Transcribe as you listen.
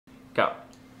Go.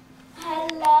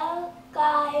 Hello,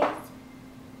 guys.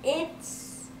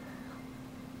 It's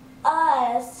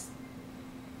us,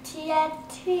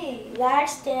 TNT. That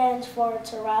stands for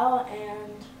Terrell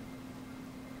and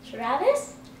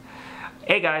Travis.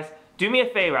 Hey guys, do me a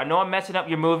favor. I know I'm messing up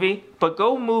your movie, but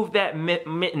go move that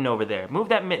mitten over there. Move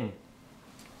that mitten.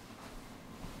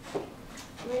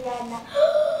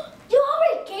 You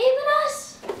already gave it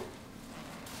us?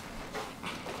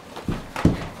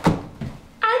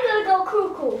 I'm gonna go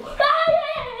cuckoo.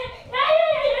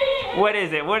 What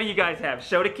is it? What do you guys have?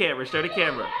 Show the camera. Show the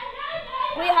camera.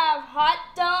 We have hot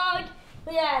dog,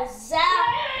 we have zap,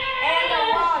 and a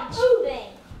launch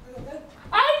thing.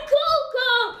 I'm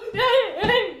cuckoo!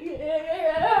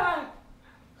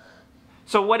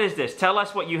 So what is this? Tell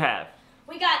us what you have.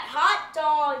 We got hot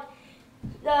dog,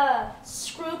 the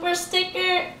Scrooper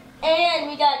sticker, and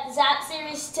we got Zap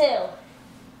Series 2.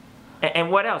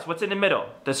 And what else? What's in the middle?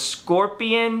 The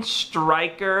Scorpion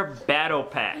Striker Battle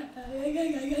Pack.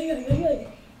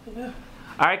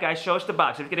 Alright guys, show us the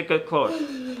box. Let's get a good close.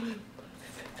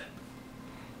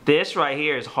 This right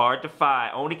here is hard to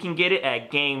find. Only can get it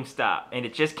at Gamestop. And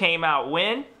it just came out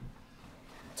when?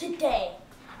 Today.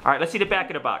 Alright, let's see the back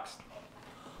of the box.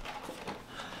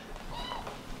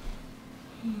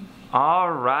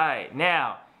 Alright,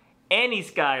 now, any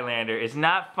Skylander is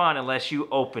not fun unless you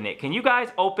open it. Can you guys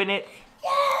open it?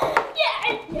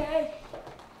 Yeah!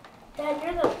 Dad,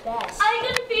 you're the best. I'm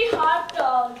gonna be hot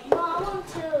dog. No, I want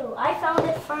to. I found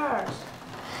it first.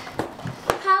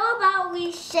 How about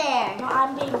we share? No,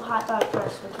 I'm being hot dog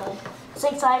first, okay?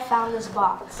 Since I found this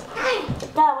box.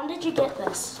 Dad, when did you get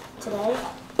this? Today?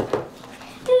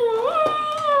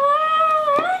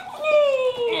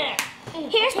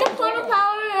 Here's the portal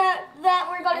power that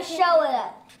we're going to show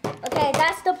it. Okay,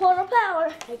 that's the portal power.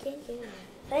 I can't get it.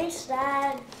 Thanks,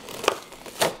 Dad.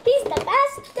 He's the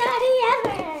best daddy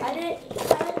ever.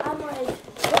 I'm like,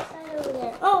 what's that over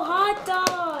there? Oh, hot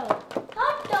dog.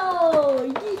 Hot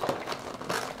dog.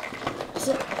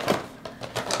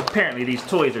 Apparently these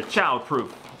toys are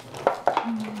childproof.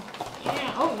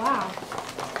 Yeah, oh wow.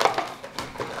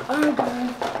 I'm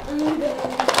good.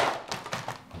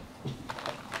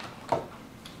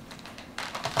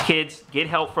 Kids, get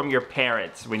help from your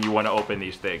parents when you want to open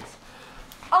these things.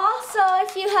 Also,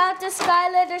 if you have the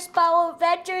Skylanders Power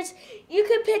Adventures, you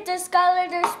can put the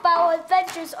Skylanders Power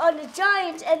Adventures on the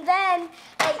Giants, and then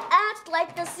they act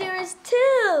like the Series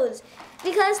 2s.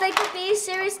 Because they could be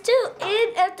Series 2,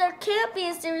 and if there can't be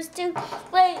a Series 2,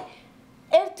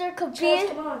 if there could be,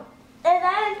 Come on. and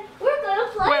then we're gonna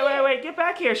play. Wait, get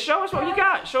back here. Show us what you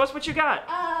got. Show us what you got.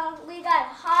 We got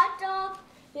hot dog,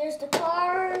 here's the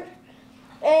card,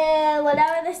 and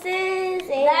whatever this is.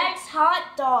 And That's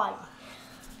hot dog.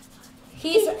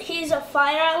 He's a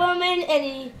fire element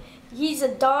and he's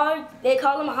a dog. They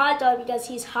call him a hot dog because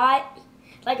he's hot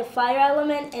like a fire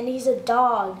element and he's a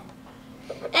dog.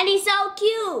 and he's so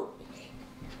cute.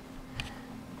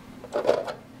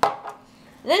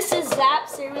 This is Zap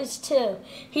Series 2.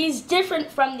 He's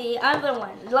different from the other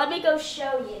one. Let me go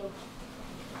show you.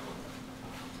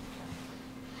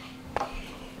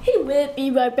 He will be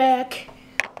right back.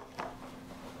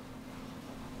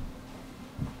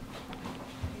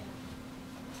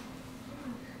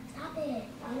 Stop it.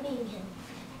 I'm eating him.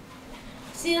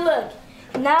 See, look.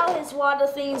 Now his water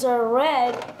things are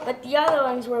red, but the other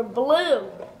ones were blue.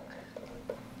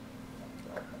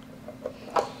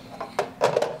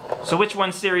 So which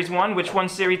one's Series 1? Which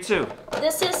one's Series 2?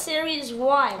 This is Series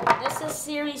 1. This is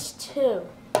Series 2.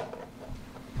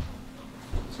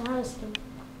 Jonathan.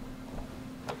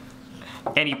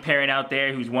 Any parent out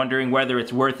there who's wondering whether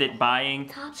it's worth it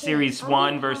buying Series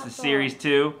 1 versus Series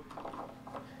 2?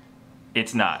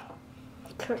 It's not.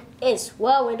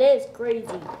 Well, it is crazy.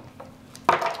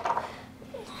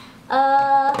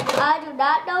 I do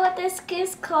not know what this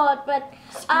is called, but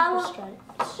I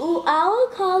will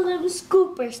call them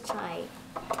Scooper Stripe.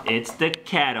 It's the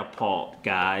catapult,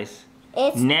 guys.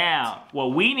 It's Now,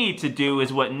 what we need to do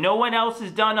is what no one else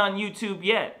has done on YouTube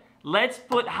yet. Let's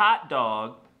put Hot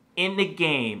Dog in the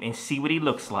game and see what he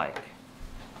looks like.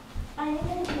 I'm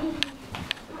gonna be.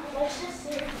 Let's just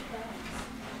see.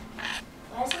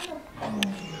 Why is it?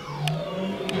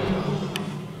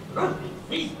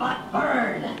 These butt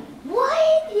burn.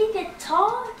 What? You get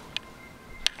tall?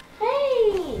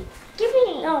 Hey, give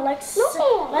me. No, like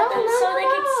let them so they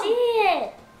can see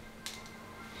it.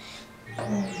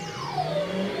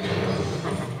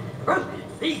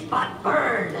 These butt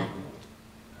burn.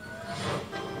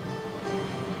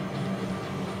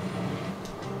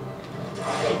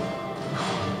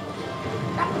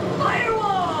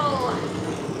 Firewall.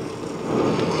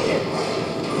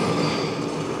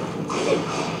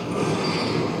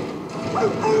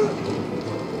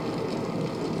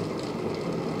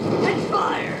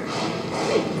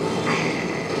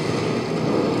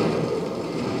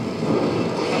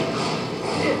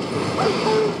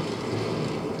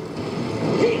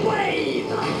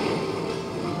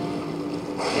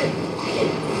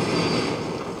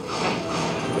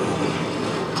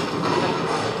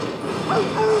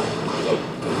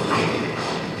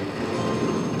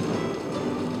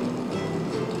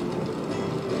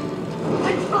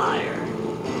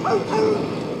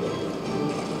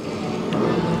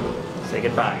 Say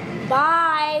goodbye.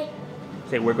 Bye.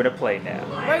 Say we're gonna play now.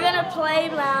 We're gonna play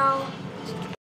now.